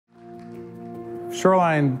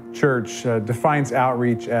Shoreline Church defines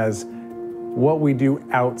outreach as what we do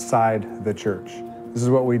outside the church. This is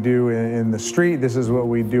what we do in the street. This is what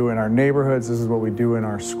we do in our neighborhoods. This is what we do in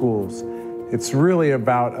our schools. It's really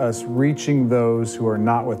about us reaching those who are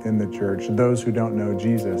not within the church, those who don't know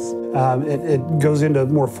Jesus. It goes into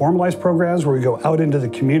more formalized programs where we go out into the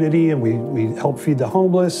community and we help feed the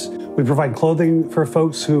homeless. We provide clothing for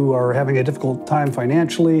folks who are having a difficult time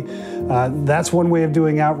financially. That's one way of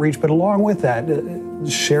doing outreach, but along with that,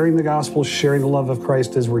 sharing the gospel, sharing the love of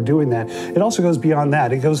Christ as we're doing that. It also goes beyond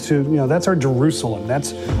that. It goes to, that's our Jerusalem,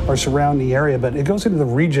 that's our surrounding area, but it goes into the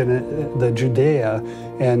region, the Judea,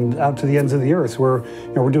 and out to the ends of the earth. We're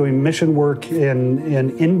doing mission work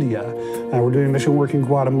in India. We're doing mission work in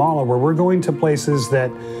Guatemala, where we're going to places that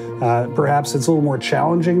perhaps it's a little more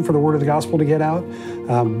challenging for the word of the gospel to get out,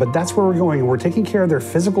 but that's where we're going. We're taking care of their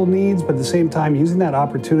physical needs, but at the same time using that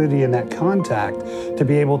opportunity and that contact to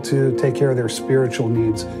be able to take care of their spiritual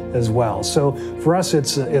needs as well. So for us,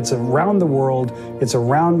 it's around the world, it's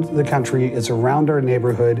around the country, it's around our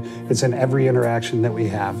neighborhood, it's in every interaction that we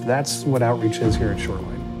have. That's what outreach is here at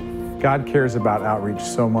Shoreline. God cares about outreach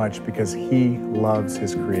so much because He loves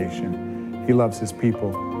His creation. He loves His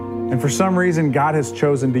people. And for some reason, God has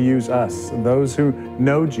chosen to use us, those who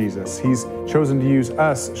know Jesus. He's chosen to use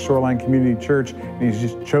us, Shoreline Community Church, and He's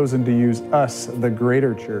just chosen to use us, the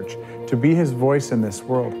greater church, to be His voice in this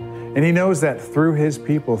world. And He knows that through His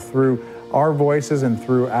people, through our voices and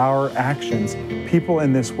through our actions, people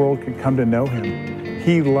in this world could come to know Him.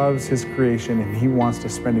 He loves His creation and He wants to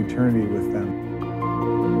spend eternity with them.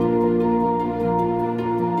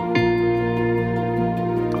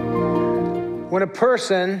 When a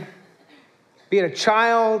person, be it a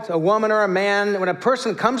child, a woman, or a man, when a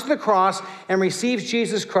person comes to the cross and receives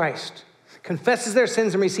Jesus Christ, confesses their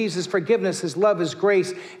sins and receives His forgiveness, His love, His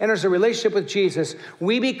grace, enters a relationship with Jesus,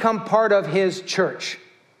 we become part of His church.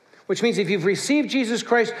 Which means if you've received Jesus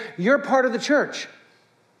Christ, you're part of the church.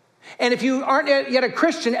 And if you aren't yet a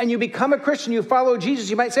Christian and you become a Christian, you follow Jesus,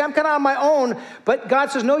 you might say, I'm kind of on my own, but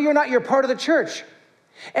God says, no, you're not, you're part of the church.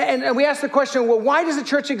 And we ask the question, well, why does the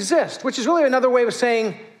church exist? Which is really another way of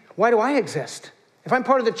saying, why do I exist? If I'm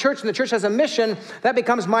part of the church and the church has a mission, that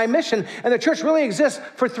becomes my mission. And the church really exists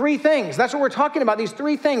for three things. That's what we're talking about, these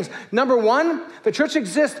three things. Number one, the church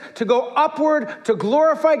exists to go upward, to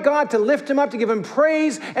glorify God, to lift Him up, to give Him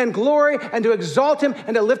praise and glory, and to exalt Him,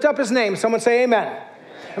 and to lift up His name. Someone say amen.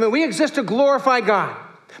 I mean, we exist to glorify God.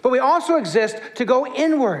 But we also exist to go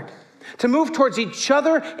inward, to move towards each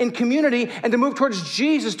other in community, and to move towards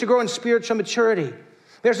Jesus to grow in spiritual maturity.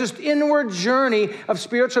 There's this inward journey of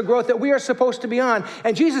spiritual growth that we are supposed to be on.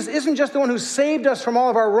 And Jesus isn't just the one who saved us from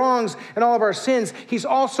all of our wrongs and all of our sins. He's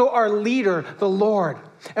also our leader, the Lord.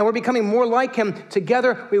 And we're becoming more like Him.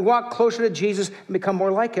 Together, we walk closer to Jesus and become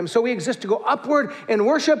more like Him. So we exist to go upward in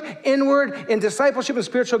worship, inward in discipleship and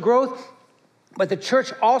spiritual growth. But the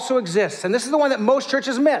church also exists. And this is the one that most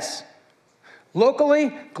churches miss.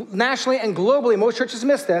 Locally, nationally, and globally, most churches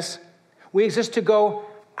miss this. We exist to go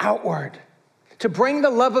outward, to bring the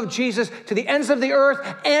love of Jesus to the ends of the earth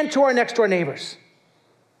and to our next door neighbors.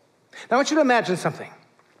 Now, I want you to imagine something.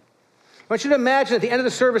 I want you to imagine at the end of the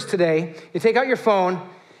service today, you take out your phone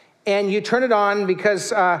and you turn it on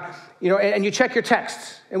because, and you check your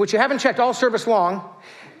texts, which you haven't checked all service long.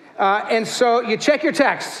 And so you check your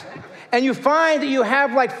texts. And you find that you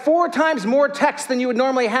have like 4 times more texts than you would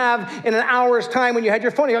normally have in an hour's time when you had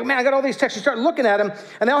your phone. You're like, man, I got all these texts. You start looking at them,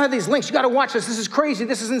 and they all have these links. You got to watch this. This is crazy.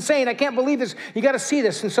 This is insane. I can't believe this. You got to see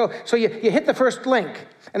this. And so you hit the first link,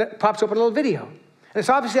 and it pops open a little video. And it's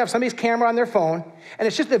obviously have somebody's camera on their phone, and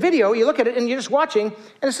it's just the video. You look at it, and you're just watching,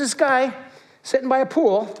 and it's this guy sitting by a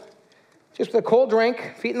pool, just with a cold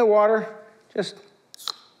drink, feet in the water, and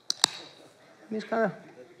he's kind of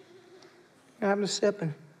having a sip,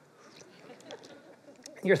 and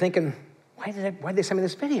you're thinking, why did they send me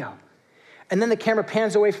this video? And then the camera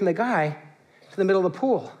pans away from the guy to the middle of the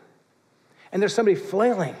pool. And there's somebody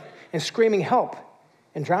flailing and screaming help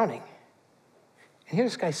and drowning. And here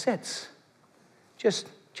this guy sits, just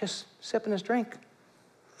sipping his drink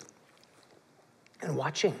and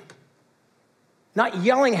watching. Not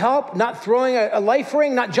yelling help, not throwing a life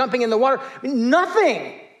ring, not jumping in the water,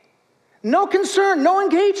 nothing. No concern, no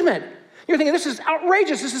engagement. You're thinking, this is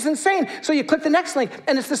outrageous, this is insane. So you click the next link,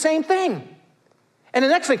 and it's the same thing. And the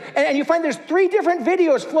next link, and you find there's 3 different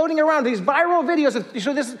videos floating around, these viral videos.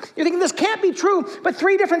 So you're thinking, this can't be true, but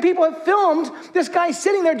 3 different people have filmed this guy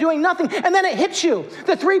sitting there doing nothing, and then it hits you.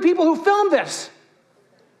 The 3 people who filmed this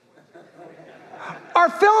are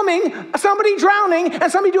filming somebody drowning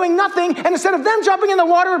and somebody doing nothing, and instead of them jumping in the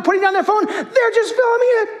water or putting down their phone, they're just filming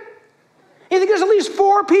it. You think there's at least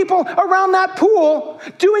 4 people around that pool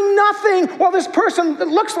doing nothing while this person that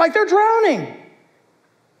looks like they're drowning.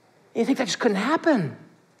 You think that just couldn't happen.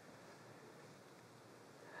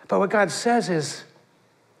 But what God says is,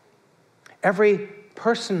 every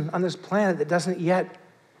person on this planet that doesn't yet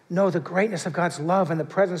know the greatness of God's love and the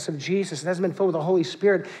presence of Jesus, and hasn't been filled with the Holy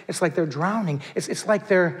Spirit, it's like they're drowning. It's like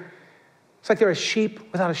they're a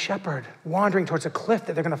sheep without a shepherd, wandering towards a cliff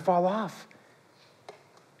that they're going to fall off.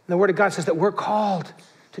 And the Word of God says that we're called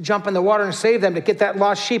to jump in the water and save them, to get that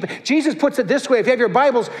lost sheep. Jesus puts it this way. If you have your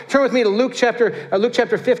Bibles, turn with me to Luke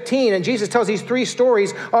chapter 15, and Jesus tells these 3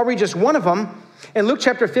 stories. I'll read just one of them. In Luke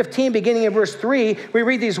chapter 15, beginning in verse 3, we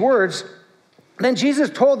read these words. Then Jesus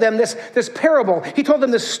told them this parable. He told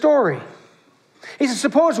them this story. He said,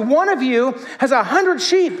 suppose one of you has 100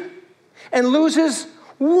 sheep and loses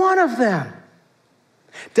one of them.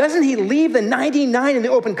 Doesn't he leave the 99 in the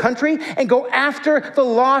open country and go after the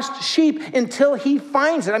lost sheep until he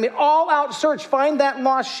finds it? I mean, all out search, find that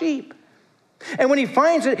lost sheep. And when he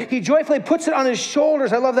finds it, he joyfully puts it on his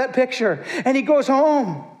shoulders. I love that picture. And he goes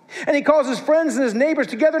home. And he calls his friends and his neighbors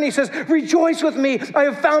together and he says, rejoice with me, I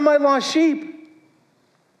have found my lost sheep.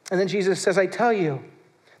 And then Jesus says, I tell you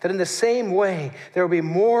that in the same way, there will be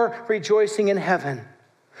more rejoicing in heaven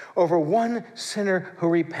over one sinner who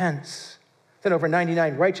repents than over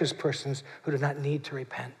 99 righteous persons who do not need to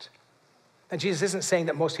repent. And Jesus isn't saying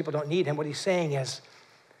that most people don't need him. What he's saying is,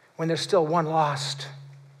 when there's still one lost,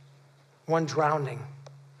 one drowning,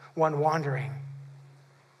 one wandering,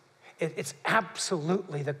 it's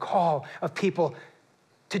absolutely the call of people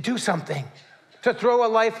to do something, to throw a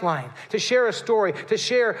lifeline, to share a story, to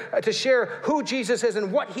share who Jesus is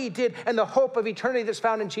and what he did and the hope of eternity that's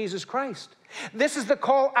found in Jesus Christ. This is the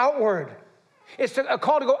call outward. It's a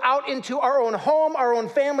call to go out into our own home, our own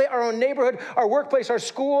family, our own neighborhood, our workplace, our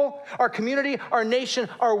school, our community, our nation,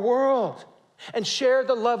 our world, and share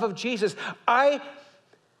the love of Jesus. I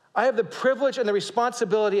have the privilege and the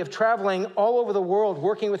responsibility of traveling all over the world,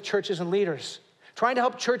 working with churches and leaders, trying to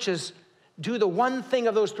help churches do the one thing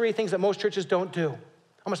of those 3 things that most churches don't do.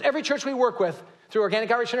 Almost every church we work with through Organic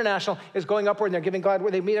Outreach International is going upward, and they're giving God,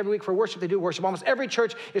 they meet every week for worship, they do worship. Almost every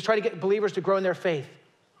church is trying to get believers to grow in their faith.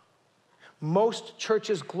 Most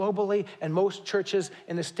churches globally and most churches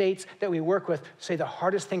in the States that we work with say the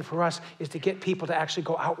hardest thing for us is to get people to actually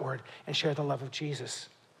go outward and share the love of Jesus.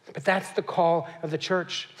 But that's the call of the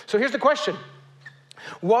church. So here's the question.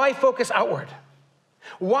 Why focus outward?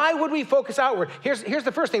 Why would we focus outward? Here's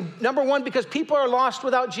the first thing. Number 1, because people are lost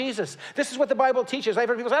without Jesus. This is what the Bible teaches. I've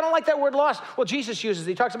heard people say, I don't like that word lost. Well, Jesus uses it.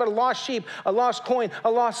 He talks about a lost sheep, a lost coin, a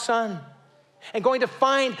lost son, and going to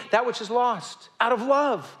find that which is lost out of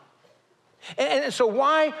love. And so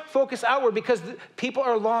why focus outward? Because people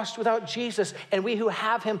are lost without Jesus, and we who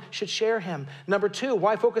have him should share him. Number 2,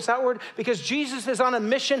 why focus outward? Because Jesus is on a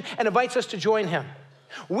mission and invites us to join him.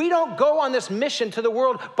 We don't go on this mission to the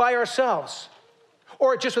world by ourselves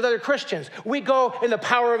or just with other Christians. We go in the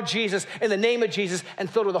power of Jesus, in the name of Jesus, and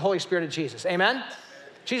filled with the Holy Spirit of Jesus. Amen?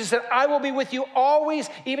 Jesus said, I will be with you always,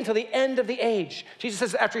 even till the end of the age. Jesus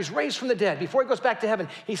says after he's raised from the dead, before he goes back to heaven,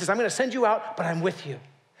 he says, I'm going to send you out, but I'm with you.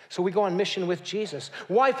 So we go on mission with Jesus.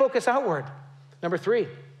 Why focus outward? Number 3,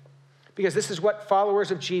 because this is what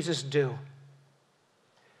followers of Jesus do.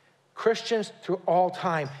 Christians through all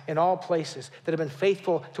time, in all places, that have been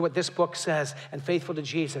faithful to what this book says and faithful to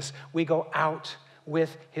Jesus, we go out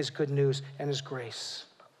with his good news and his grace.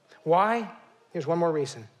 Why? Here's one more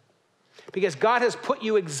reason. Because God has put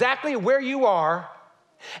you exactly where you are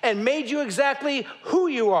and made you exactly who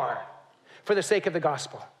you are for the sake of the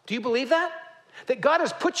gospel. Do you believe that? That God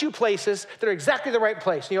has put you places that are exactly the right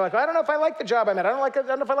place. And you're like, I don't know if I like the job I'm in. I don't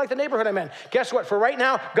know if I like the neighborhood I'm in. Guess what? For right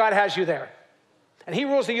now, God has you there. And he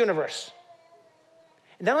rules the universe.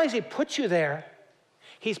 And not only has he put you there,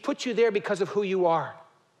 he's put you there because of who you are.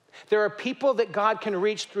 There are people that God can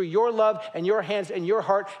reach through your love and your hands and your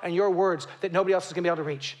heart and your words that nobody else is going to be able to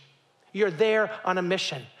reach. You're there on a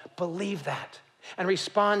mission. Believe that and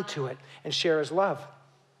respond to it and share his love.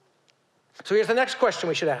 So here's the next question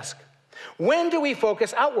we should ask. When do we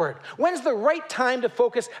focus outward? When's the right time to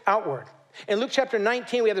focus outward? In Luke chapter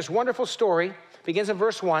 19, we have this wonderful story. It begins in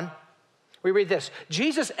verse 1. We read this.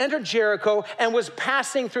 Jesus entered Jericho and was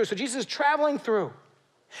passing through. So Jesus is traveling through.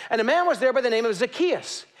 And a man was there by the name of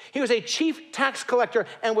Zacchaeus. He was a chief tax collector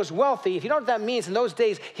and was wealthy. If you know what that means, in those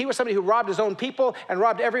days, he was somebody who robbed his own people and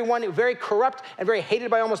robbed everyone, very corrupt and very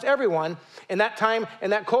hated by almost everyone in that time,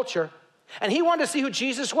 in that culture. And he wanted to see who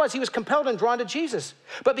Jesus was. He was compelled and drawn to Jesus.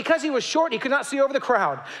 But because he was short, he could not see over the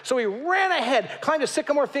crowd. So he ran ahead, climbed a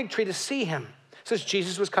sycamore fig tree to see him, since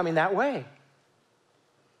Jesus was coming that way.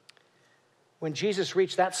 When Jesus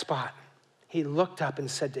reached that spot, he looked up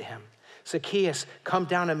and said to him, Zacchaeus, come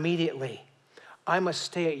down immediately. I must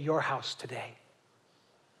stay at your house today.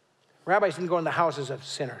 Rabbis didn't go in the houses of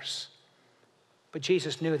sinners, but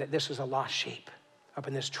Jesus knew that this was a lost sheep up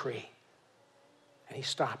in this tree, and he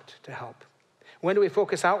stopped to help. When do we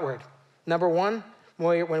focus outward? Number one,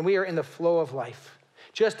 when we are in the flow of life,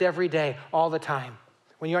 just every day, all the time.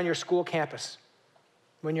 When you're on your school campus,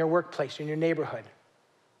 when you're in your workplace, in your neighborhood,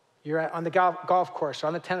 you're on the golf course or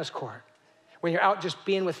on the tennis court, when you're out just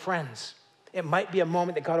being with friends. It might be a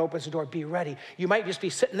moment that God opens the door. Be ready. You might just be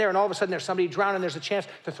sitting there and all of a sudden there's somebody drowning and there's a chance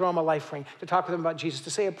to throw them a life ring, to talk with them about Jesus, to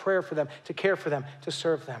say a prayer for them, to care for them, to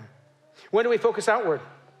serve them. When do we focus outward?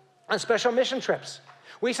 On special mission trips.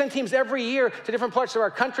 We send teams every year to different parts of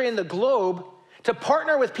our country and the globe to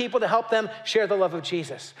partner with people to help them share the love of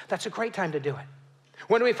Jesus. That's a great time to do it.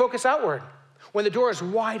 When do we focus outward? When the door is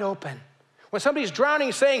wide open. When somebody's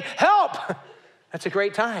drowning saying, help! That's a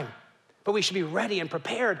great time. But we should be ready and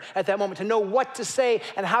prepared at that moment to know what to say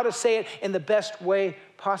and how to say it in the best way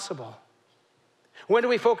possible. When do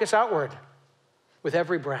we focus outward? With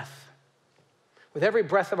every breath. With every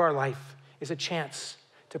breath of our life is a chance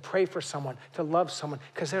to pray for someone, to love someone,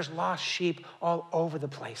 because there's lost sheep all over the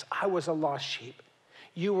place. I was a lost sheep.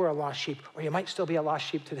 You were a lost sheep, or you might still be a lost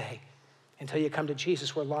sheep today. Until you come to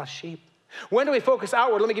Jesus, we're lost sheep. When do we focus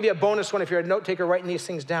outward? Let me give you a bonus one if you're a note taker writing these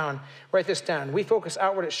things down. Write this down. We focus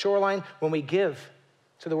outward at Shoreline when we give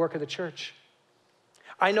to the work of the church.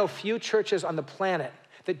 I know few churches on the planet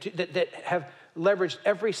that have leveraged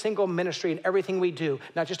every single ministry and everything we do,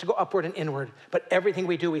 not just to go upward and inward, but everything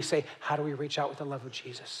we do, we say, how do we reach out with the love of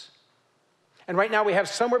Jesus? And right now we have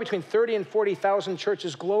somewhere between 30 and 40,000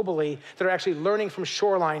 churches globally that are actually learning from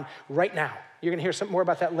Shoreline right now. You're gonna hear some more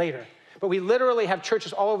about that later. But we literally have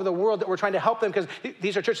churches all over the world that we're trying to help them because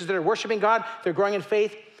these are churches that are worshiping God, they're growing in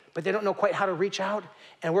faith, but they don't know quite how to reach out,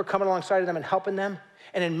 and we're coming alongside of them and helping them.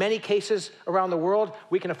 And in many cases around the world,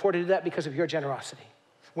 we can afford to do that because of your generosity.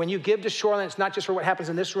 When you give to Shoreline, it's not just for what happens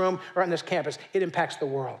in this room or on this campus, it impacts the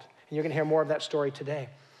world. And you're gonna hear more of that story today.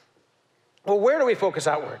 Well, where do we focus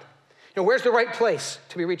outward? Where's the right place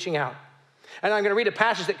to be reaching out? And I'm going to read a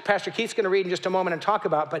passage that Pastor Keith's going to read in just a moment and talk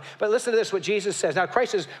about, but listen to this, what Jesus says. Now,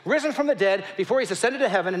 Christ is risen from the dead before he's ascended to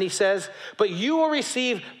heaven, and he says, but you will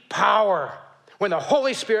receive power when the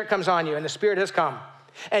Holy Spirit comes on you, and the Spirit has come.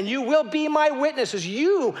 And you will be my witnesses.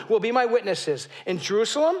 You will be my witnesses in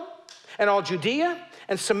Jerusalem and all Judea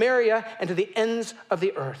and Samaria and to the ends of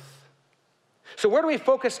the earth. So where do we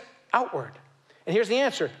focus outward? And here's the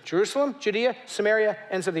answer. Jerusalem, Judea, Samaria,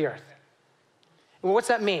 ends of the earth. Well, what's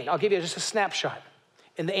that mean? I'll give you just a snapshot.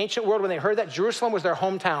 In the ancient world, when they heard that, Jerusalem was their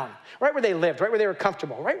hometown, right where they lived, right where they were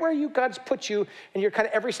comfortable, right where God's put you and you're kind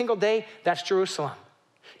of every single day, that's Jerusalem.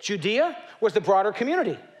 Judea was the broader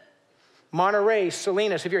community. Monterey,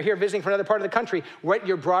 Salinas, if you're here visiting from another part of the country, right,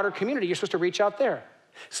 your broader community, you're supposed to reach out there.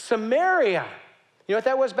 Samaria, you know what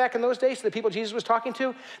that was back in those days, the people Jesus was talking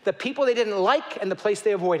to? The people they didn't like and the place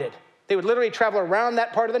they avoided. They would literally travel around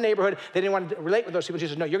that part of the neighborhood. They didn't want to relate with those people.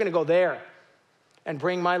 Jesus said, no, you're going to go there and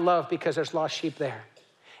bring my love because there's lost sheep there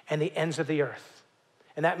and the ends of the earth.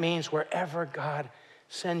 And that means wherever God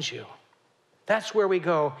sends you, that's where we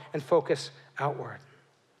go and focus outward.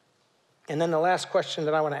 And then the last question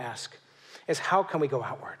that I want to ask is, how can we go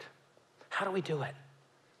outward? How do we do it?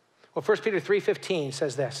 Well, 1 Peter 3:15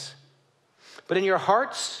 says this, but in your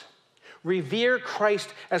hearts, revere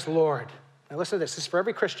Christ as Lord. Now listen to this. This is for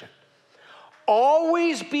every Christian.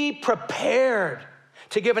 Always be prepared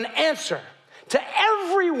to give an answer to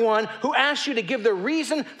everyone who asks you to give the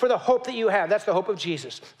reason for the hope that you have. That's the hope of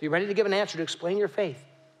Jesus. Be ready to give an answer to explain your faith.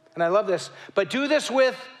 And I love this. But do this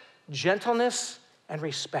with gentleness and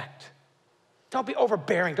respect. Don't be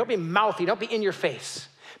overbearing. Don't be mouthy. Don't be in your face.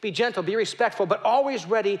 Be gentle. Be respectful, but always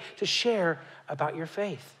ready to share about your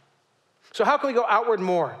faith. So how can we go outward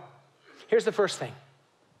more? Here's the first thing.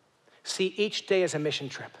 See each day as a mission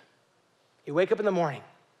trip. You wake up in the morning.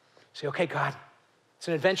 Say, okay, God, it's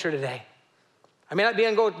an adventure today. I may not be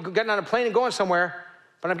getting on a plane and going somewhere,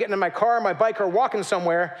 but I'm getting in my car, my bike, or walking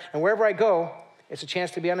somewhere, and wherever I go, it's a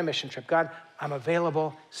chance to be on a mission trip. God, I'm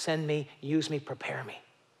available. Send me, use me, prepare me.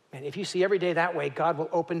 And if you see every day that way, God will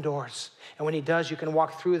open doors. And when he does, you can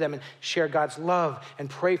walk through them and share God's love and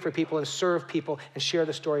pray for people and serve people and share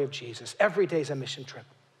the story of Jesus. Every day is a mission trip.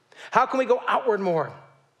 How can we go outward more?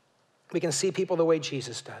 We can see people the way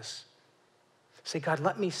Jesus does. Say, God,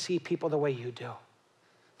 let me see people the way you do.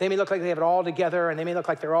 They may look like they have it all together, and they may look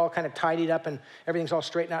like they're all kind of tidied up and everything's all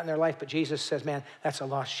straightened out in their life, but Jesus says, man, that's a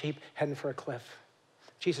lost sheep heading for a cliff.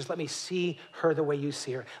 Jesus, let me see her the way you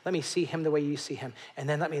see her. Let me see him the way you see him. And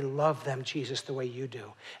then let me love them, Jesus, the way you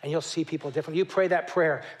do. And you'll see people differently. You pray that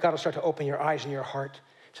prayer, God will start to open your eyes and your heart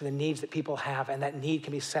to the needs that people have, and that need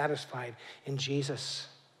can be satisfied in Jesus.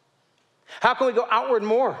 How can we go outward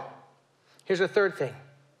more? Here's the third thing.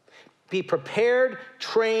 Be prepared,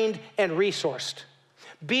 trained, and resourced.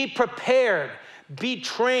 Be prepared, be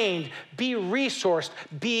trained, be resourced,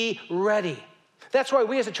 be ready. That's why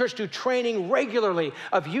we as a church do training regularly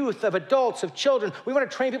of youth, of adults, of children. We want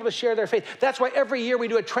to train people to share their faith. That's why every year we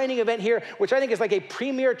do a training event here, which I think is like a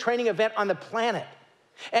premier training event on the planet.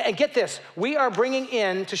 And get this, we are bringing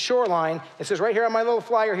in to Shoreline, it says right here on my little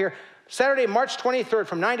flyer here, Saturday, March 23rd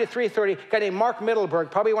from 9 to 3:30, a guy named Mark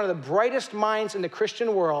Middleberg, probably one of the brightest minds in the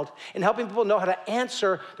Christian world, in helping people know how to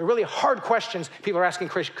answer the really hard questions people are asking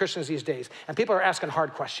Christians these days. And people are asking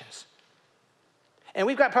hard questions. And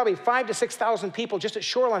we've got probably 5,000 to 6,000 people just at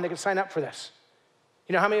Shoreline that can sign up for this.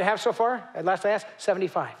 You know how many we have so far? At last I asked,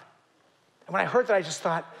 75. And when I heard that,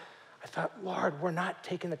 I thought, Lord, we're not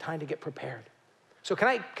taking the time to get prepared. So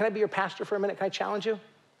can I be your pastor for a minute? Can I challenge you?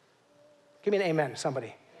 Give me an amen,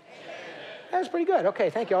 somebody. Amen. That's pretty good. Okay,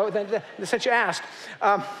 thank you. Since you asked.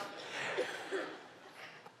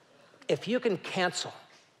 If you can cancel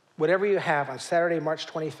whatever you have on Saturday, March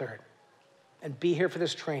 23rd, and be here for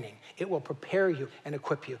this training, it will prepare you and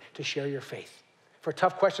equip you to share your faith for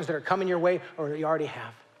tough questions that are coming your way or that you already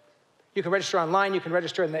have. You can register online. You can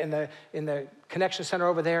register in the Connection Center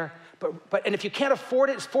over there. And if you can't afford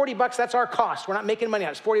it, it's $40. That's our cost. We're not making money on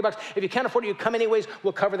it. It's $40. If you can't afford it, you come anyways.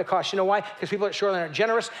 We'll cover the cost. You know why? Because people at Shoreline are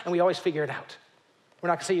generous, and we always figure it out. We're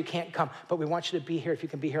not going to say you can't come, but we want you to be here if you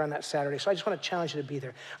can be here on that Saturday. So I just want to challenge you to be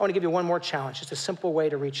there. I want to give you one more challenge, just a simple way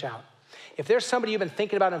to reach out. If there's somebody you've been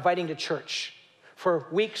thinking about inviting to church for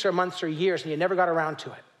weeks or months or years, and you never got around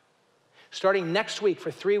to it, starting next week for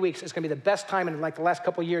 3 weeks is going to be the best time in like the last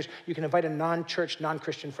couple of years you can invite a non-church,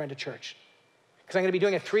 non-Christian friend to church. Because I'm going to be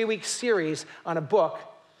doing a 3-week series on a book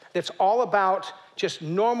that's all about just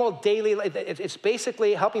normal daily, it's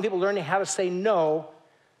basically helping people learning how to say no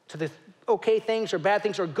to the okay things or bad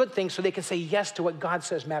things or good things so they can say yes to what God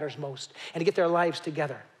says matters most and to get their lives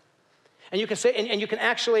together. And you can say, and you can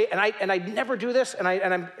actually, and I never do this, and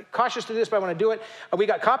I'm cautious to do this, but I want to do it. We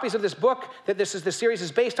got copies of this book that the series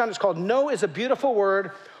is based on. It's called No is a Beautiful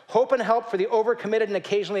Word, Hope and Help for the Overcommitted and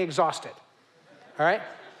Occasionally Exhausted. All right?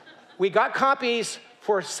 We got copies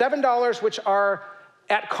for $7, which are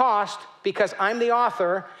at cost because I'm the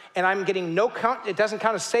author, and I'm getting no count. It doesn't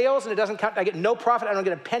count as sales, and it doesn't count, I get no profit. I don't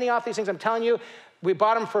get a penny off these things. I'm telling you, we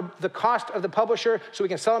bought them for the cost of the publisher, so we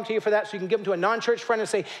can sell them to you for that, so you can give them to a non-church friend and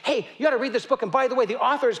say, hey, you got to read this book, and by the way, the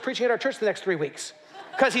author is preaching at our church the next 3 weeks,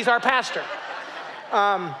 because he's our pastor.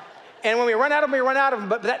 And when we run out of them, we run out of them,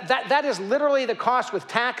 but that is literally the cost with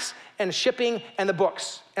tax and shipping and the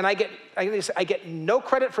books. And I get no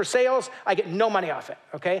credit for sales, I get no money off it,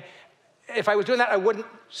 okay? If I was doing that, I wouldn't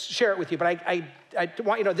share it with you, but I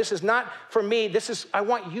want you to know this is not for me. I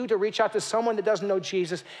want you to reach out to someone that doesn't know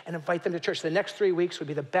Jesus and invite them to church. The next 3 weeks would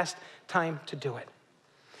be the best time to do it.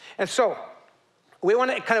 And so we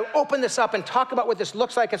want to kind of open this up and talk about what this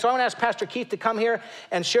looks like. And so I want to ask Pastor Keith to come here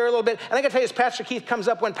and share a little bit. And I got to tell you, as Pastor Keith comes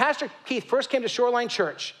up, when Pastor Keith first came to Shoreline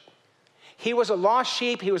Church, he was a lost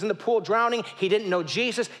sheep. He was in the pool drowning. He didn't know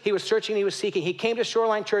Jesus. He was searching. He was seeking. He came to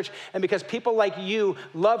Shoreline Church, and because people like you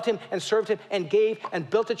loved him and served him and gave and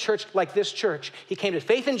built a church like this church, he came to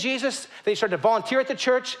faith in Jesus. Then he started to volunteer at the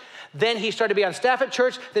church. Then he started to be on staff at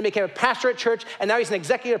church. Then became a pastor at church, and now he's an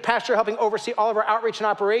executive pastor helping oversee all of our outreach and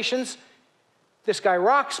operations. This guy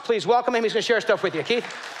rocks. Please welcome him. He's going to share stuff with you. Keith?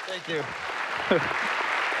 Thank you.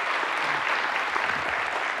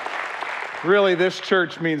 Really, this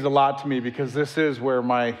church means a lot to me because this is where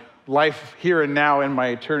my life here and now and my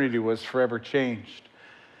eternity was forever changed.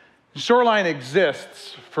 Shoreline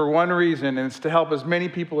exists for one reason, and it's to help as many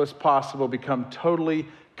people as possible become totally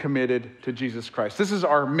committed to Jesus Christ. This is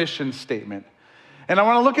our mission statement. And I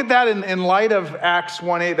want to look at that in light of Acts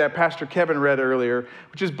 1:8 that Pastor Kevin read earlier,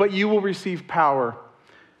 which is, but you will receive power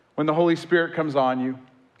when the Holy Spirit comes on you,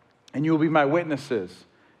 and you will be my witnesses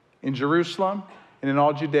in Jerusalem and in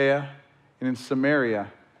all Judea and in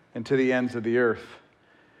Samaria and to the ends of the earth.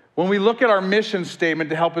 When we look at our mission statement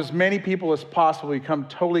to help as many people as possible become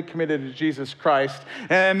totally committed to Jesus Christ,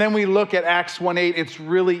 and then we look at Acts 1:8, it's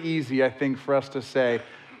really easy, I think, for us to say,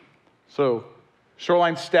 so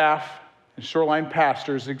Shoreline staff and Shoreline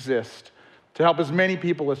pastors exist to help as many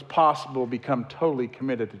people as possible become totally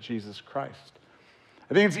committed to Jesus Christ.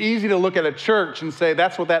 I think it's easy to look at a church and say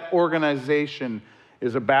that's what that organization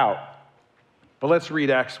is about. But let's read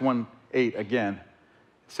Acts 1:8 again.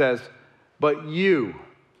 It says, but you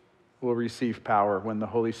will receive power when the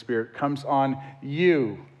Holy Spirit comes on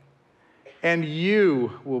you. And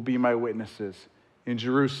you will be my witnesses in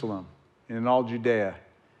Jerusalem, and in all Judea,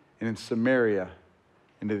 and in Samaria,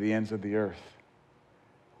 and to the ends of the earth.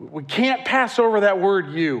 We can't pass over that word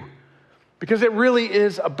you, because it really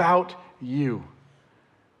is about you.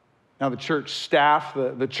 Now, the church staff,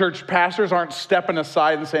 the church pastors aren't stepping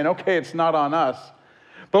aside and saying, okay, it's not on us.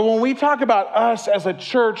 But when we talk about us as a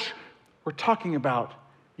church, we're talking about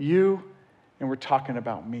you and we're talking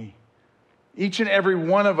about me. Each and every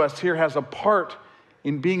one of us here has a part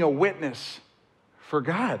in being a witness for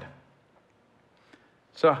God.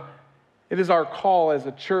 So it is our call as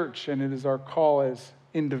a church and it is our call as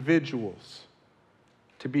individuals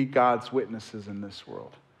to be God's witnesses in this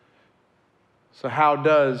world. So how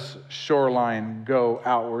does Shoreline go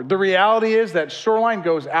outward? The reality is that Shoreline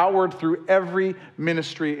goes outward through every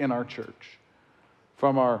ministry in our church.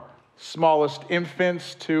 From our smallest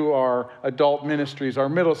infants to our adult ministries, our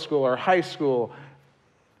middle school, our high school,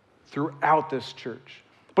 throughout this church.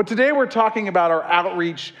 But today we're talking about our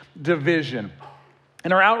outreach division.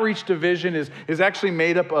 And our outreach division is actually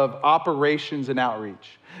made up of operations and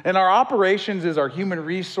outreach. And our operations is our human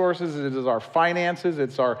resources, it is our finances,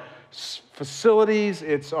 it's our facilities,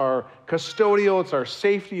 it's our custodial, it's our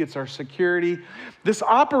safety, it's our security. This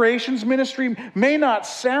operations ministry may not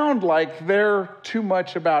sound like they're too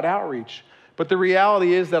much about outreach, but the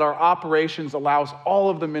reality is that our operations allows all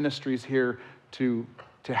of the ministries here to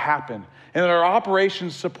happen. And that our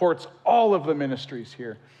operations supports all of the ministries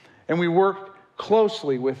here. And we work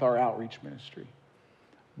closely with our outreach ministry.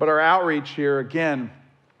 But our outreach here, again,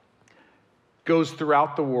 goes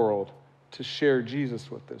throughout the world to share Jesus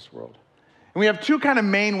with this world. And we have two kind of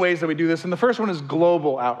main ways that we do this. And the first one is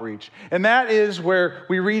global outreach. And that is where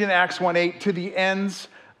we read in Acts 1:8, to the ends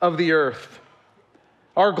of the earth.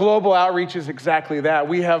 Our global outreach is exactly that.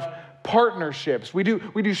 We have partnerships. We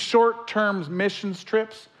do short-term missions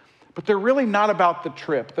trips, but they're really not about the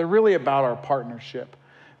trip. They're really about our partnership.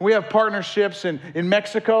 We have partnerships in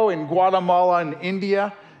Mexico, in Guatemala, and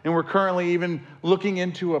India, and we're currently even looking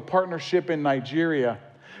into a partnership in Nigeria.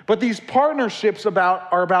 But these partnerships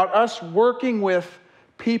are about us working with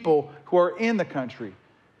people who are in the country.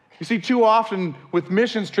 You see, too often with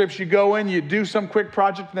missions trips, you go in, you do some quick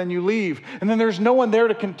project, and then you leave. And then there's no one there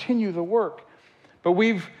to continue the work. But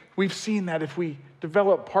we've seen that if we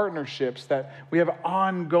develop partnerships, that we have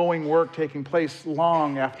ongoing work taking place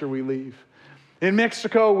long after we leave. In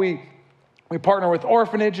Mexico, we partner with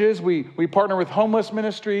orphanages, we partner with homeless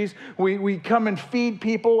ministries, we come and feed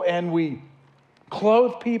people, and we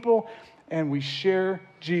clothe people, and we share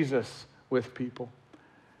Jesus with people.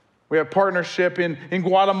 We have partnership in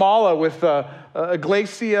Guatemala with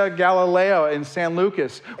Iglesia Galileo in San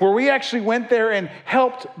Lucas, where we actually went there and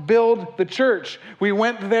helped build the church. We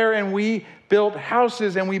went there and we built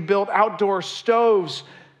houses and we built outdoor stoves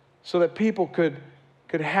so that people could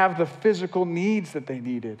have the physical needs that they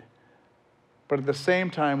needed. But at the same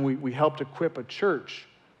time, we helped equip a church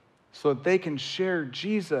so that they can share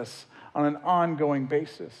Jesus on an ongoing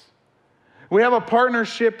basis. We have a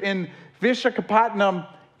partnership in Visakhapatnam,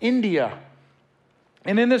 India.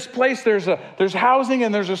 And in this place, there's housing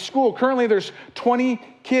and there's a school. Currently, there's 20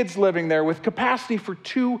 kids living there with capacity for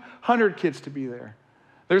 200 kids to be there.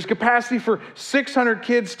 There's capacity for 600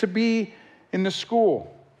 kids to be in the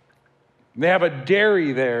school. They have a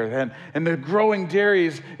dairy there, and the growing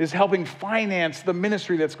dairy is helping finance the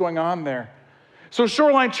ministry that's going on there. So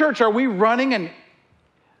Shoreline Church, are we running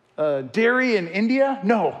a dairy in India?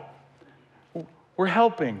 No. We're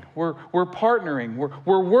helping. We're partnering.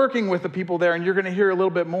 We're working with the people there, and you're going to hear a little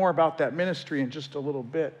bit more about that ministry in just a little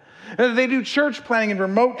bit. And they do church planting in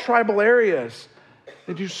remote tribal areas.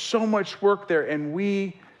 They do so much work there, and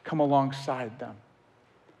we come alongside them.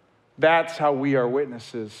 That's how we are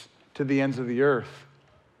witnesses to the ends of the earth.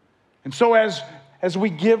 And so as we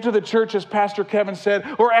give to the church, as Pastor Kevin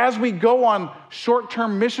said, or as we go on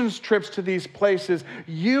short-term missions trips to these places,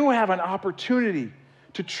 you have an opportunity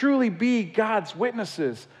to truly be God's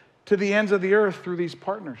witnesses to the ends of the earth through these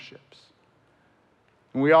partnerships.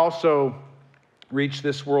 And we also reach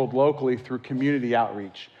this world locally through community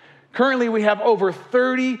outreach. Currently, we have over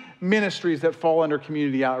 30 ministries that fall under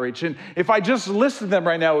community outreach. And if I just listed them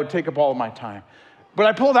right now, it would take up all of my time. But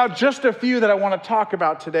I pulled out just a few that I want to talk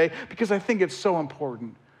about today because I think it's so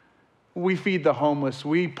important. We feed the homeless.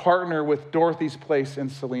 We partner with Dorothy's Place in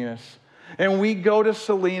Salinas. And we go to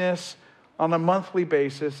Salinas on a monthly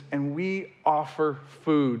basis and we offer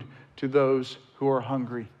food to those who are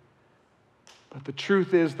hungry. But the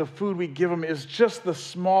truth is, the food we give them is just the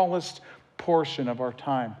smallest portion of our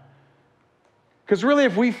time. Because really,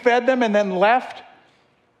 if we fed them and then left,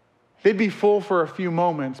 They'd be full for a few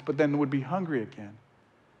moments, but then would be hungry again.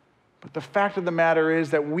 But the fact of the matter is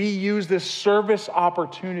that we use this service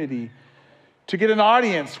opportunity to get an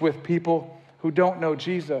audience with people who don't know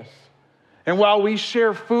Jesus. And while we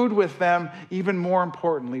share food with them, even more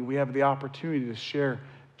importantly, we have the opportunity to share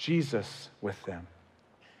Jesus with them.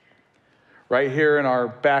 Right here in our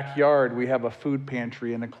backyard, we have a food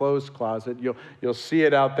pantry and a clothes closet. You'll see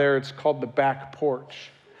it out there. It's called the back porch.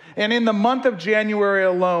 And in the month of January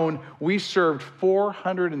alone, we served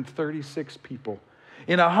 436 people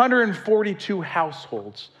in 142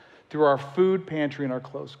 households through our food pantry and our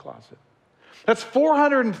clothes closet. That's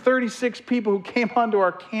 436 people who came onto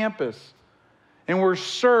our campus and were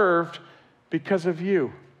served because of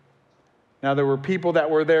you. Now, there were people that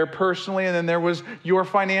were there personally, and then there was your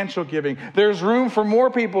financial giving. There's room for more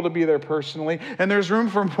people to be there personally, and there's room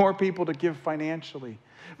for more people to give financially.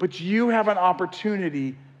 But you have an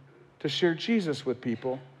opportunity to share Jesus with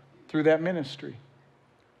people through that ministry.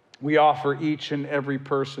 We offer each and every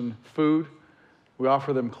person food, we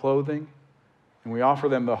offer them clothing, and we offer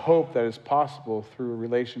them the hope that is possible through a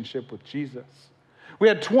relationship with Jesus. We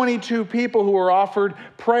had 22 people who were offered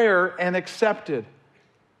prayer and accepted.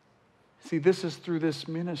 See, this is through this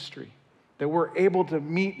ministry that we're able to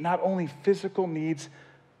meet not only physical needs,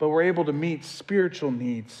 but we're able to meet spiritual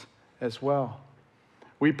needs as well.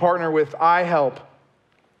 We partner with iHelp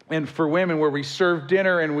and for women, where we serve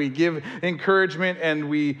dinner and we give encouragement and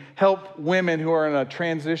we help women who are in a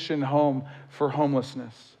transition home for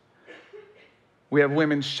homelessness. We have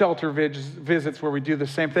women's shelter visits where we do the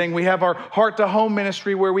same thing. We have our Heart to Home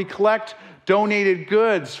ministry where we collect donated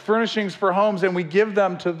goods, furnishings for homes, and we give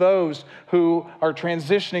them to those who are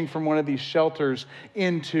transitioning from one of these shelters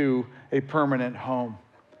into a permanent home.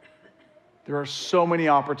 There are so many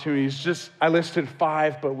opportunities. I listed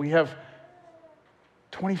 5, but we have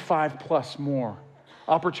 25 plus more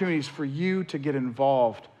opportunities for you to get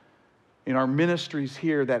involved in our ministries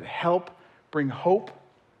here that help bring hope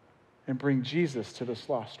and bring Jesus to this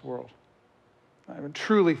lost world. I'm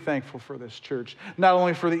truly thankful for this church, not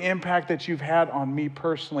only for the impact that you've had on me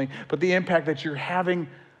personally, but the impact that you're having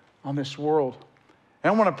on this world.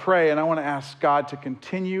 And I want to pray and I want to ask God to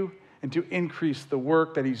continue and to increase the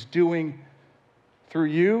work that He's doing through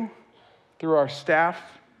you, through our staff,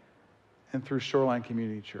 and through Shoreline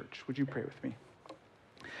Community Church. Would you pray with me?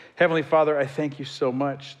 Heavenly Father, I thank you so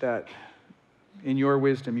much that in your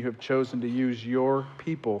wisdom you have chosen to use your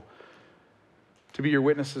people to be your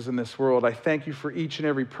witnesses in this world. I thank you for each and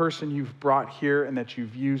every person you've brought here and that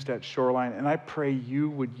you've used at Shoreline, and I pray you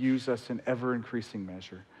would use us in ever-increasing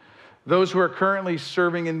measure. Those who are currently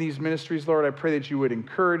serving in these ministries, Lord, I pray that you would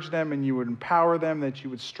encourage them and you would empower them, that you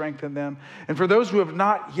would strengthen them. And for those who have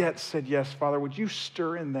not yet said yes, Father, would you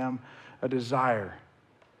stir in them a desire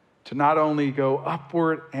to not only go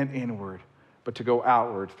upward and inward, but to go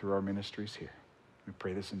outward through our ministries here. We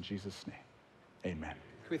pray this in Jesus' name. Amen.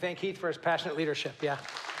 We thank Keith for his passionate leadership. Yeah.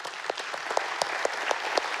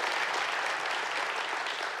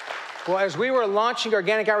 Well, as we were launching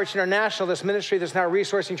Organic Outreach International, this ministry that's now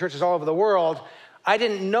resourcing churches all over the world, I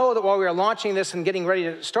didn't know that while we were launching this and getting ready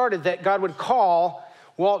to get started, that God would call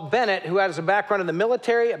Walt Bennett, who has a background in the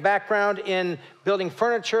military, a background in building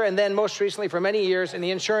furniture, and then most recently for many years in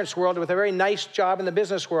the insurance world with a very nice job in the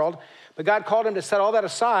business world. But God called him to set all that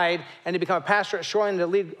aside and to become a pastor at Shoreline to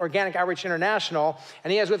lead Organic Outreach International.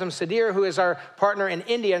 And he has with him Sadir, who is our partner in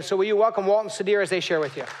India. And so will you welcome Walt and Sadir as they share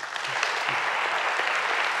with you?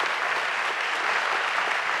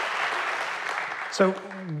 So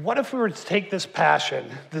what if we were to take this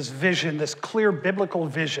passion, this vision, this clear biblical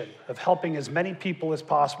vision of helping as many people as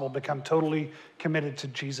possible become totally committed to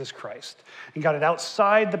Jesus Christ, and got it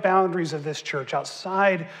outside the boundaries of this church,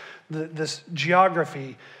 outside this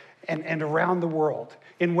geography and around the world,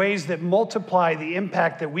 in ways that multiply the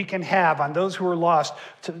impact that we can have on those who are lost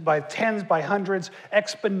by tens, by hundreds,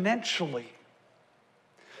 exponentially.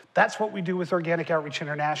 That's what we do with Organic Outreach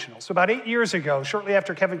International. So about 8 years ago, shortly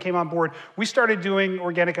after Kevin came on board, we started doing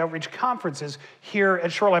Organic Outreach conferences here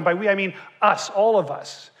at Shoreline. By we, I mean us, all of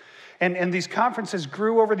us. And these conferences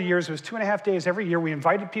grew over the years. It was 2.5 days every year. We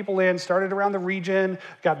invited people in, started around the region,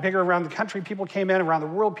 got bigger around the country. People came in, around the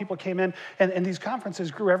world people came in. And these conferences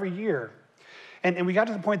grew every year. And we got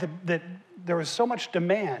to the point that there was so much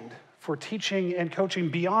demand for teaching and coaching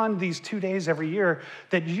beyond these 2 days every year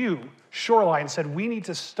that you, Shoreline, said we need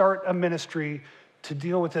to start a ministry to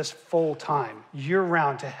deal with this full time, year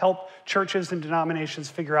round, to help churches and denominations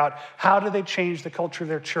figure out how do they change the culture of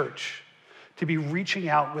their church to be reaching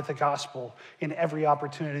out with the gospel in every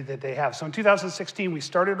opportunity that they have. So in 2016, we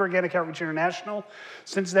started Organic Outreach International.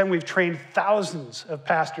 Since then, we've trained thousands of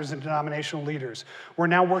pastors and denominational leaders. We're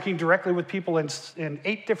now working directly with people in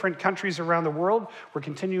 8 different countries around the world. We're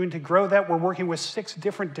continuing to grow that. We're working with 6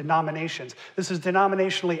 different denominations. This is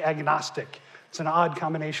denominationally agnostic. It's an odd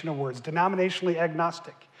combination of words. Denominationally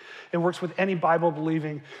agnostic. It works with any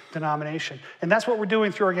Bible-believing denomination. And that's what we're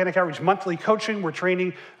doing through Organic Outreach. Monthly coaching, we're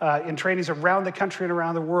training in trainings around the country and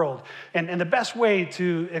around the world. And the best way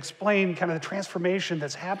to explain kind of the transformation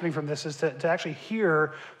that's happening from this is to actually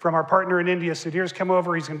hear from our partner in India. Sudhir's come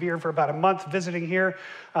over. He's going to be here for about a month visiting here.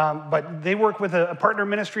 But they work with a partner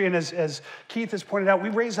ministry, and as Keith has pointed out, we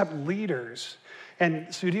raise up leaders. And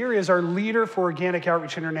Sudhir is our leader for Organic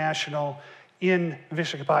Outreach International in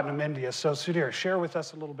Vishakhapatnam, India. So Sudhir, share with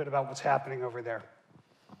us a little bit about what's happening over there.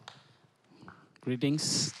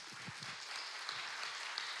 Greetings.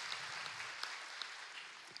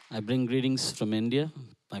 I bring greetings from India,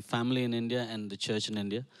 my family in India and the church in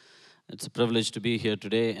India. It's a privilege to be here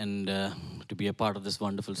today and to be a part of this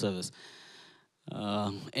wonderful service.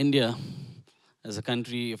 India, as a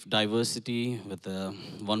country of diversity with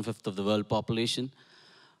 1/5 of the world population,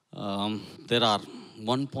 there are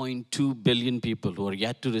 1.2 billion people who are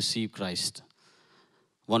yet to receive Christ.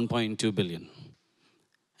 1.2 billion.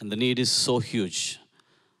 And the need is so huge.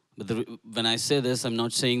 But when I say this, I'm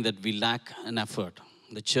not saying that we lack an effort.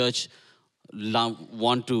 The church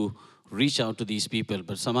want to reach out to these people,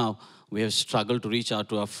 but somehow we have struggled to reach out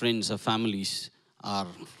to our friends, our families, our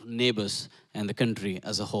neighbors, and the country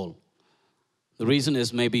as a whole. The reason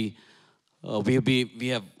is maybe we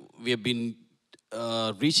have been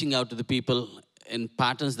reaching out to the people in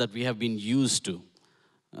patterns that we have been used to.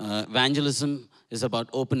 Evangelism is about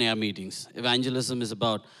open-air meetings. Evangelism is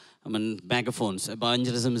about megaphones.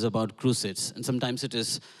 Evangelism is about crusades. And sometimes it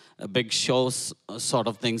is big shows sort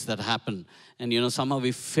of things that happen. And, somehow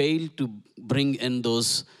we fail to bring in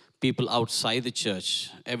those people outside the church.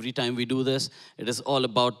 Every time we do this, it is all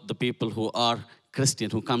about the people who are Christian,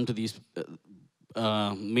 who come to these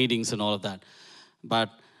meetings and all of that.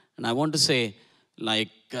 And I want to say,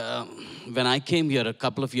 when I came here a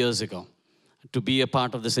couple of years ago to be a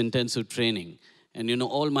part of this intensive training, and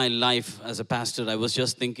all my life as a pastor, I was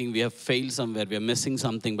just thinking we have failed somewhere, we are missing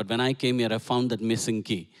something. But when I came here, I found that missing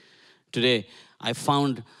key. Today, I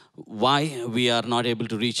found why we are not able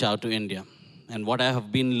to reach out to India. And what I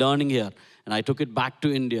have been learning here, and I took it back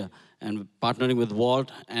to India, and partnering with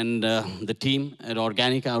Walt and the team at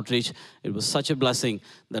Organic Outreach, it was such a blessing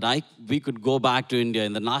that we could go back to India.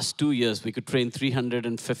 In the last 2 years, we could train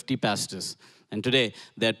 350 pastors. And today,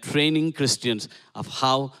 they're training Christians of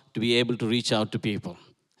how to be able to reach out to people.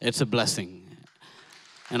 It's a blessing.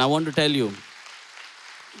 And I want to tell you,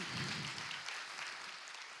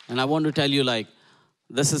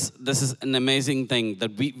 this is an amazing thing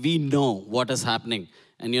that we know what is happening.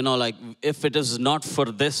 And if it is not for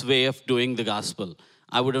this way of doing the gospel,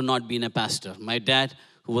 I would have not been a pastor. My dad,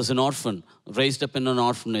 who was an orphan, raised up in an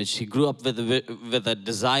orphanage. He grew up with a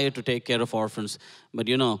desire to take care of orphans. But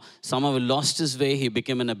somehow he lost his way. He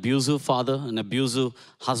became an abusive father, an abusive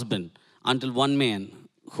husband, until one man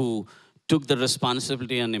who took the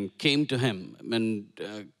responsibility on him, came to him, and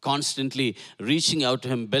constantly reaching out to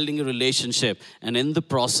him, building a relationship, and in the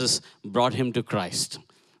process brought him to Christ.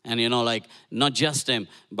 And not just him,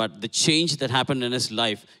 but the change that happened in his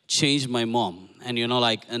life changed my mom. And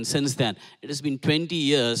and since then, it has been 20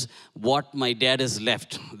 years what my dad has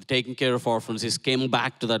left, taking care of orphans. He's came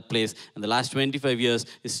back to that place. In the last 25 years,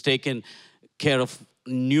 he's taken care of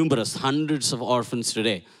numerous, hundreds of orphans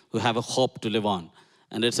today who have a hope to live on.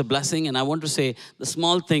 And it's a blessing. And I want to say the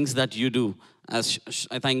small things that you do, as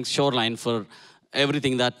I thank Shoreline for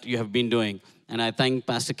everything that you have been doing. And I thank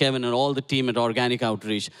Pastor Kevin and all the team at Organic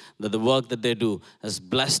Outreach that the work that they do has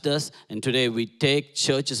blessed us. And today we take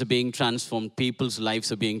churches are being transformed, people's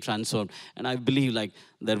lives are being transformed. And I believe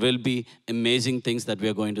there will be amazing things that we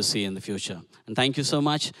are going to see in the future. And thank you so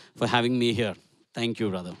much for having me here. Thank you,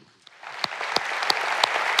 brother.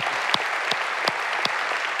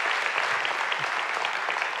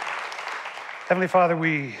 Heavenly Father,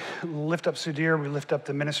 we lift up Sudhir, we lift up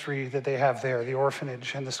the ministry that they have there, the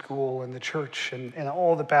orphanage and the school and the church and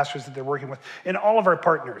all the pastors that they're working with, and all of our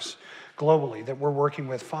partners globally that we're working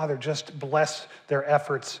with. Father, just bless their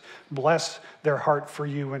efforts, bless their heart for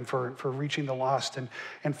you and for reaching the lost.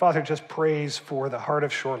 And Father, just praise for the heart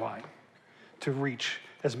of Shoreline to reach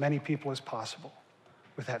as many people as possible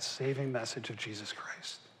with that saving message of Jesus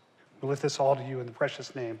Christ. We lift this all to you in the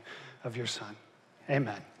precious name of your Son.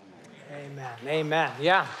 Amen. Amen. Amen.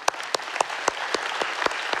 Yeah.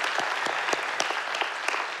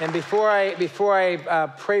 And before I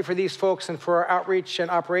pray for these folks and for our outreach and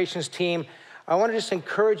operations team, I want to just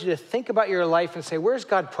encourage you to think about your life and say, where's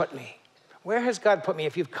God put me? Where has God put me?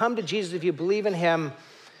 If you've come to Jesus, if you believe in him,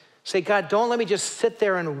 say, God, don't let me just sit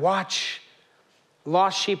there and watch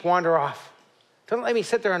lost sheep wander off. Don't let me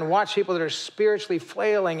sit there and watch people that are spiritually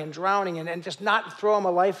flailing and drowning and just not throw them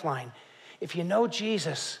a lifeline. If you know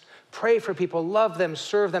Jesus, pray for people, love them,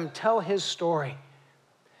 serve them, tell his story.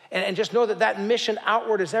 And just know that that mission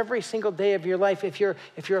outward is every single day of your life if you're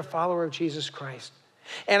a follower of Jesus Christ.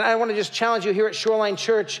 And I want to just challenge you here at Shoreline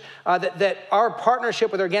Church that our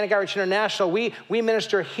partnership with Organic Outreach International, we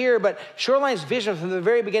minister here, but Shoreline's vision from the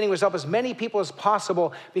very beginning was to help as many people as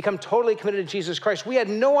possible become totally committed to Jesus Christ. We had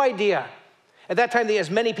no idea at that time that as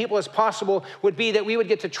many people as possible would be that we would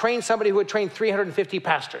get to train somebody who would train 350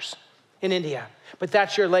 pastors in India. But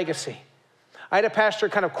that's your legacy. I had a pastor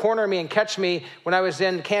kind of corner me and catch me when I was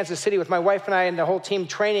in Kansas City with my wife and I and the whole team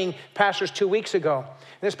training pastors 2 weeks ago.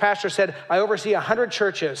 And this pastor said, I oversee 100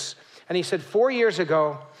 churches. And he said, 4 years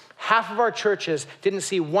ago, half of our churches didn't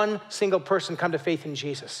see one single person come to faith in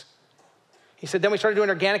Jesus. He said, then we started doing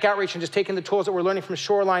organic outreach and just taking the tools that we're learning from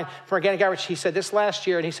Shoreline, from organic outreach. He said this last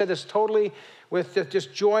year, and he said this totally with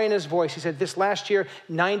just joy in his voice. He said this last year,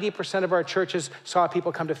 90% of our churches saw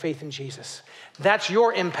people come to faith in Jesus. That's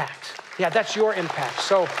your impact. Yeah, that's your impact.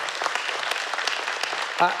 So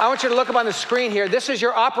I want you to look up on the screen here. This is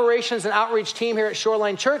your operations and outreach team here at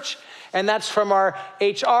Shoreline Church. And that's from our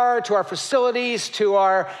HR to our facilities to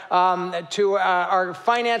our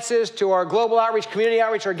finances to our global outreach, community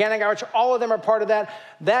outreach, organic outreach. All of them are part of that.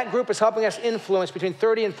 That group is helping us influence between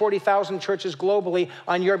 30 and 40,000 churches globally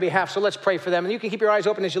on your behalf. So let's pray for them. And you can keep your eyes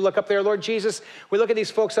open as you look up there. Lord Jesus, we look at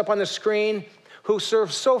these folks up on the screen who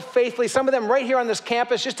serve so faithfully, some of them right here on this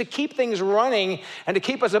campus, just to keep things running and to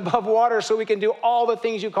keep us above water so we can do all the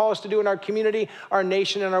things you call us to do in our community, our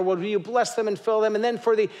nation, and our world. Will you bless them and fill them? And then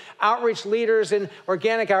for the outreach leaders in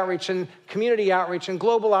organic outreach and community outreach and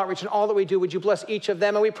global outreach and all that we do, would you bless each of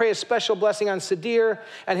them? And we pray a special blessing on Sadir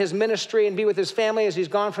and his ministry and be with his family as he's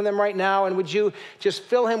gone from them right now. And would you just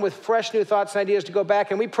fill him with fresh new thoughts and ideas to go back?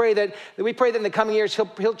 And we pray that in the coming years,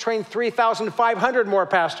 he'll train 3,500 more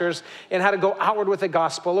pastors in how to go outward with the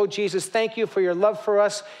gospel. Oh, Jesus, thank you for your love for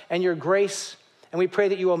us and your grace. And we pray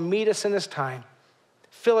that you will meet us in this time.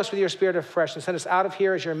 Fill us with your spirit afresh and send us out of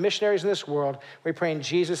here as your missionaries in this world. We pray in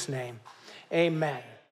Jesus' name. Amen.